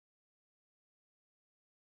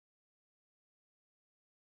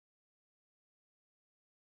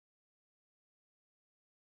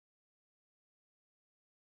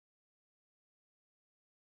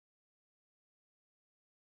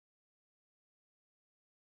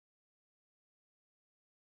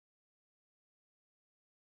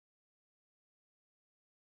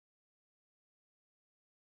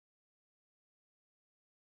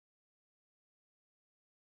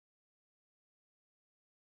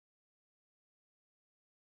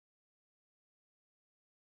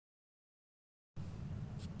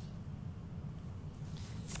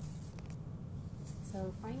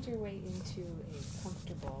find your way into a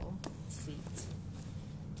comfortable seat,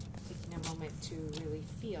 taking a moment to really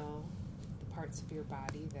feel the parts of your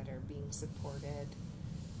body that are being supported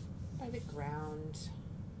by the ground,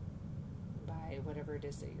 by whatever it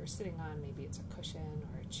is that you're sitting on. Maybe it's a cushion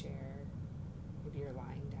or a chair, maybe you're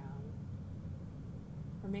lying down,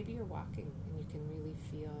 or maybe you're walking and you can really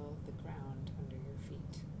feel the ground under your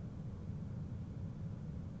feet.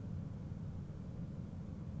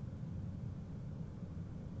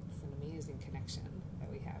 It's an amazing connection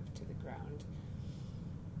that we have to the ground.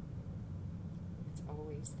 It's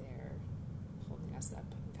always there, holding us up.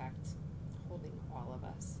 In fact, holding all of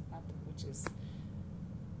us up, which is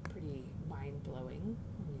pretty mind-blowing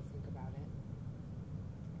when you think about it.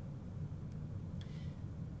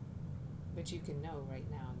 But you can know right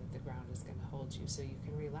now that the ground is going to hold you, so you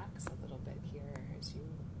can relax a little bit here as you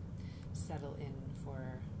settle in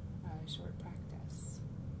for a short practice.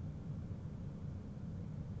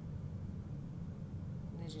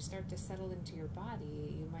 And as you start to settle into your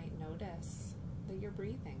body, you might notice that you're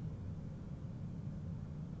breathing.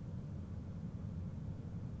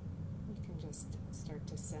 You can just start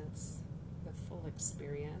to sense the full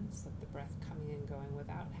experience of the breath coming and going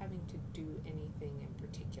without having to do anything in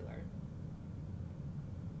particular.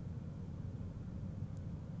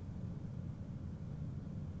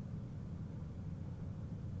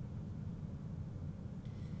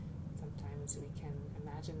 Sometimes we can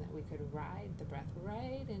imagine that we could ride the breath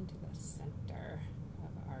right into the center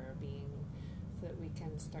of our being so that we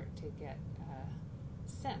can start to get a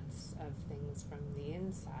sense of things from the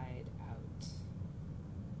inside out.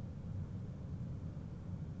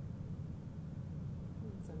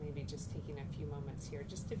 So maybe just taking a few moments here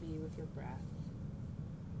just to be with your breath,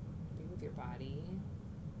 be with your body,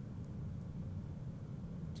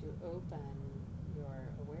 to open your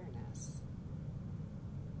awareness.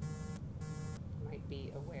 You might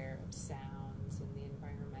be aware of sounds in the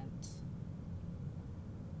environment.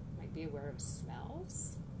 You might be aware of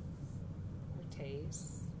smells or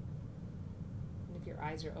tastes. And if your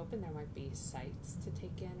eyes are open, there might be sights to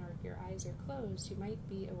take in, or if your eyes are closed, you might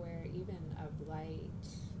be aware even of light,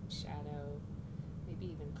 shadow,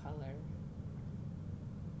 maybe even color.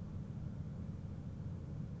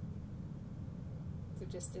 So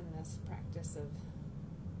just in this practice of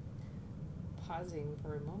pausing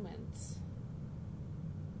for a moment,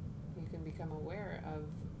 you can become aware of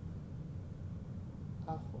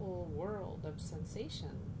a whole world of sensation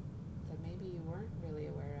that maybe you weren't really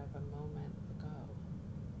aware of a moment ago.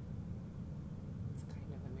 It's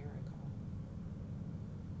kind of a miracle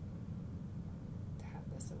to have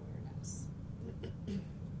this awareness.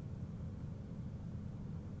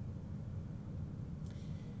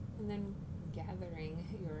 And then gathering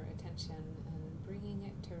your attention and bringing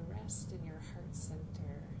it to rest in your heart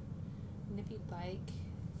center. And if you'd like,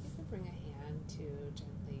 you can bring a hand to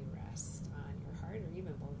gently rest on your heart, or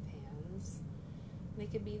even both hands. They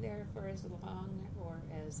can be there for as long or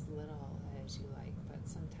as little as you like, but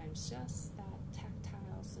sometimes just that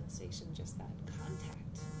tactile sensation, just that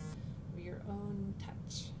contact of your own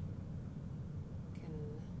touch can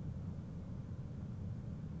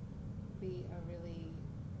be a really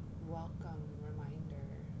welcome reminder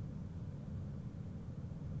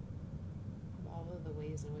of all of the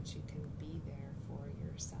ways in which you can be there for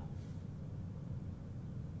yourself,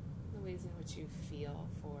 the ways in which you feel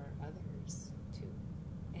for others too,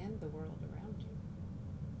 and the world around you.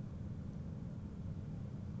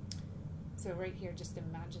 So right here, just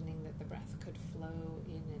imagining that the breath could flow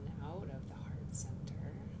in and out of the heart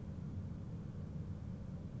center.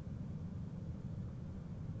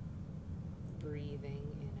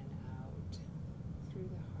 Breathing in and out through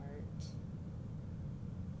the heart.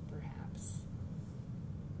 Perhaps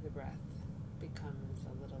the breath becomes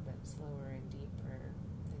a little bit slower and deeper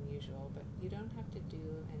than usual, but you don't have to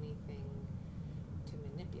do anything to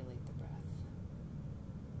manipulate the breath.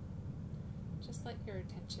 Just let your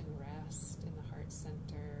attention rest in the heart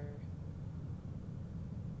center.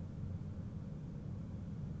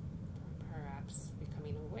 Perhaps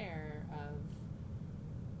becoming aware of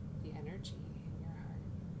the energy in your heart,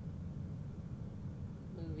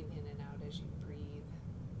 moving in and out as you breathe.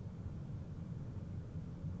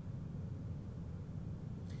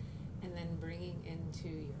 And then bringing into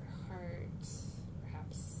your heart,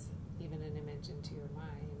 perhaps even an image into your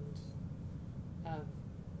mind of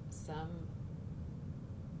some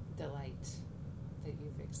delight that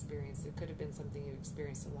you've experienced. It could have been something you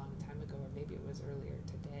experienced a long time ago, or maybe it was earlier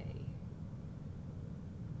today.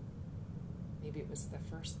 Maybe it was the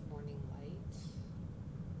first morning light,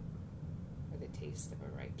 or the taste of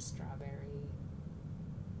a ripe strawberry.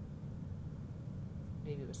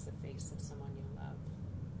 Maybe it was the face of someone you love.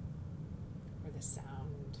 or the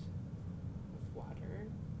sound of water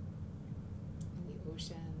in the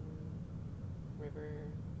ocean, river,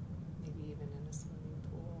 maybe even in a swimming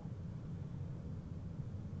pool.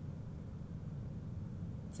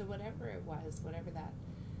 So whatever it was, whatever that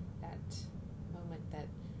moment that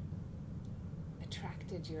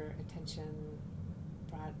attracted your attention,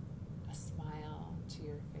 brought a smile to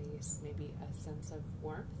your face, maybe a sense of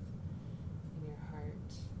warmth in your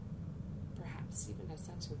heart, perhaps even a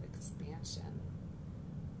sense of expansion.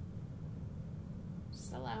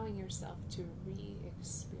 Just allowing yourself to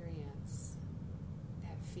re-experience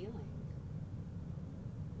that feeling.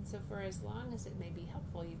 And so for as long as it may be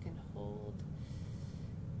helpful, you can hold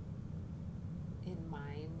in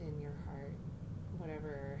mind, in your heart,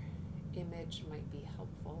 whatever image might be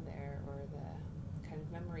helpful there, or the kind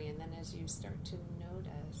of memory. And then as you start to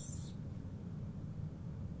notice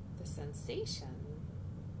the sensation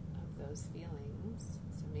of those feelings,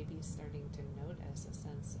 so maybe starting to notice a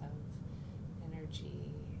sense of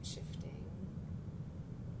energy shifting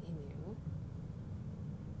in you,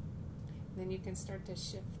 then you can start to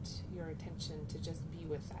shift your attention to just be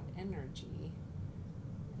with that energy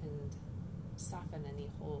and soften any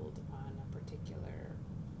hold on a particular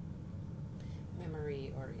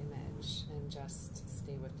memory or image and just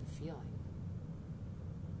stay with the feeling.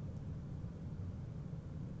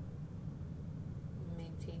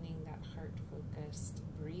 Maintaining that heart-focused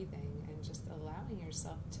breathing and just allowing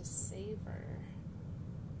yourself to savor,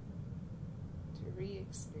 to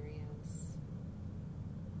re-experience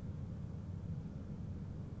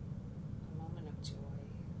a moment of joy.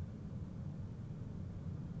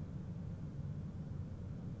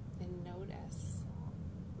 And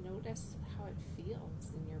notice how it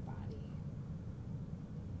feels in your body.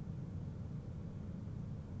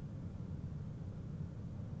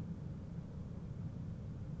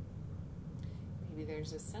 Maybe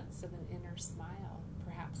there's a sense of an inner smile.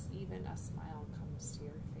 Perhaps even a smile comes to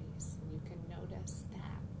your face, and you can notice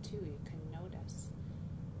that too. You can notice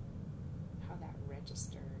how that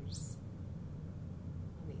registers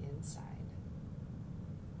on the inside.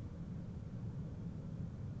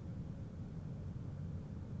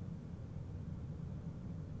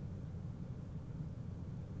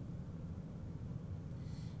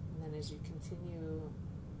 As you continue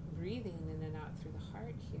breathing in and out through the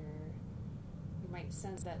heart here, you might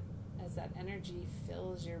sense that as that energy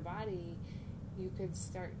fills your body, you could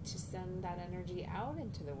start to send that energy out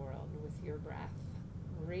into the world with your breath,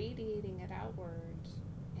 radiating it outward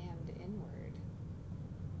and inward.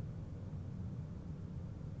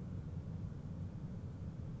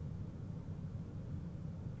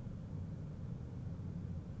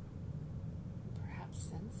 Perhaps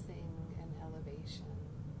sensing an elevation.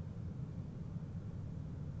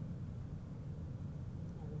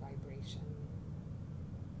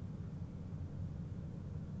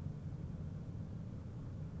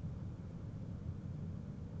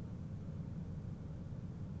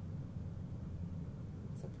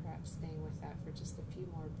 So perhaps staying with that for just a few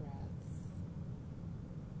more breaths.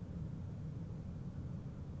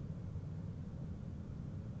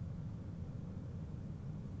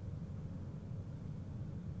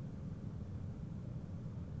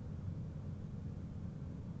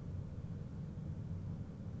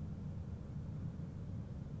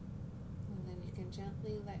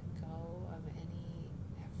 Gently let go of any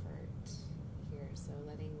effort here. So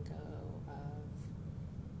letting go of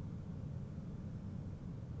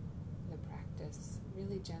the practice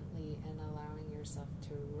really gently and allowing yourself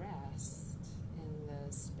to rest in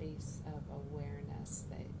the space of awareness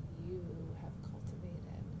that you have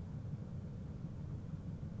cultivated.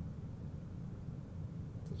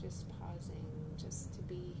 So just pausing, just to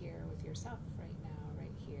be here with yourself right now,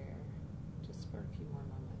 right here, just for a few more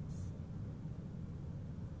moments.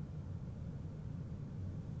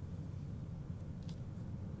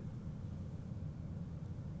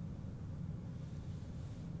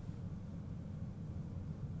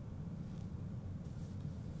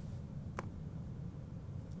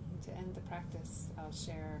 To end the practice, I'll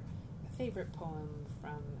share a favorite poem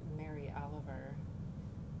from Mary Oliver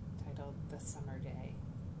titled "The Summer Day."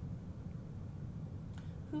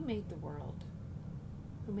 Who made the world?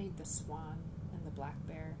 Who made the swan and the black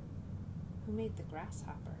bear? Who made the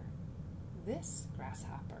grasshopper? This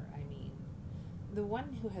grasshopper, I mean. The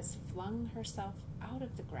one who has flung herself out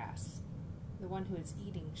of the grass. The one who is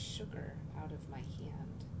eating sugar out of my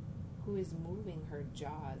hand. Who is moving her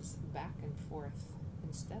jaws back and forth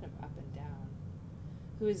instead of up and down,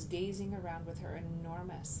 who is gazing around with her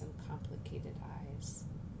enormous and complicated eyes.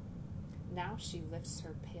 Now she lifts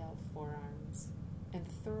her pale forearms and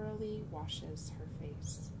thoroughly washes her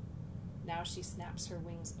face. Now she snaps her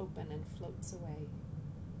wings open and floats away.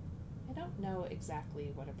 I don't know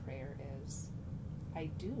exactly what a prayer is. I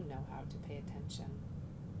do know how to pay attention,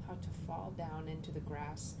 how to fall down into the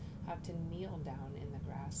grass, how to kneel down in the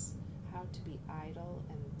grass, how to be idle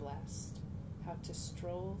and blessed, how to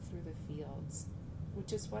stroll through the fields,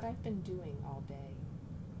 which is what I've been doing all day.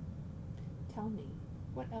 Tell me,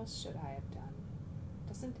 what else should I have done?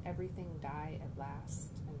 Doesn't everything die at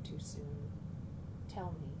last and too soon?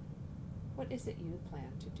 Tell me, what is it you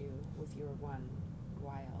plan to do with your one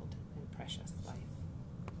wild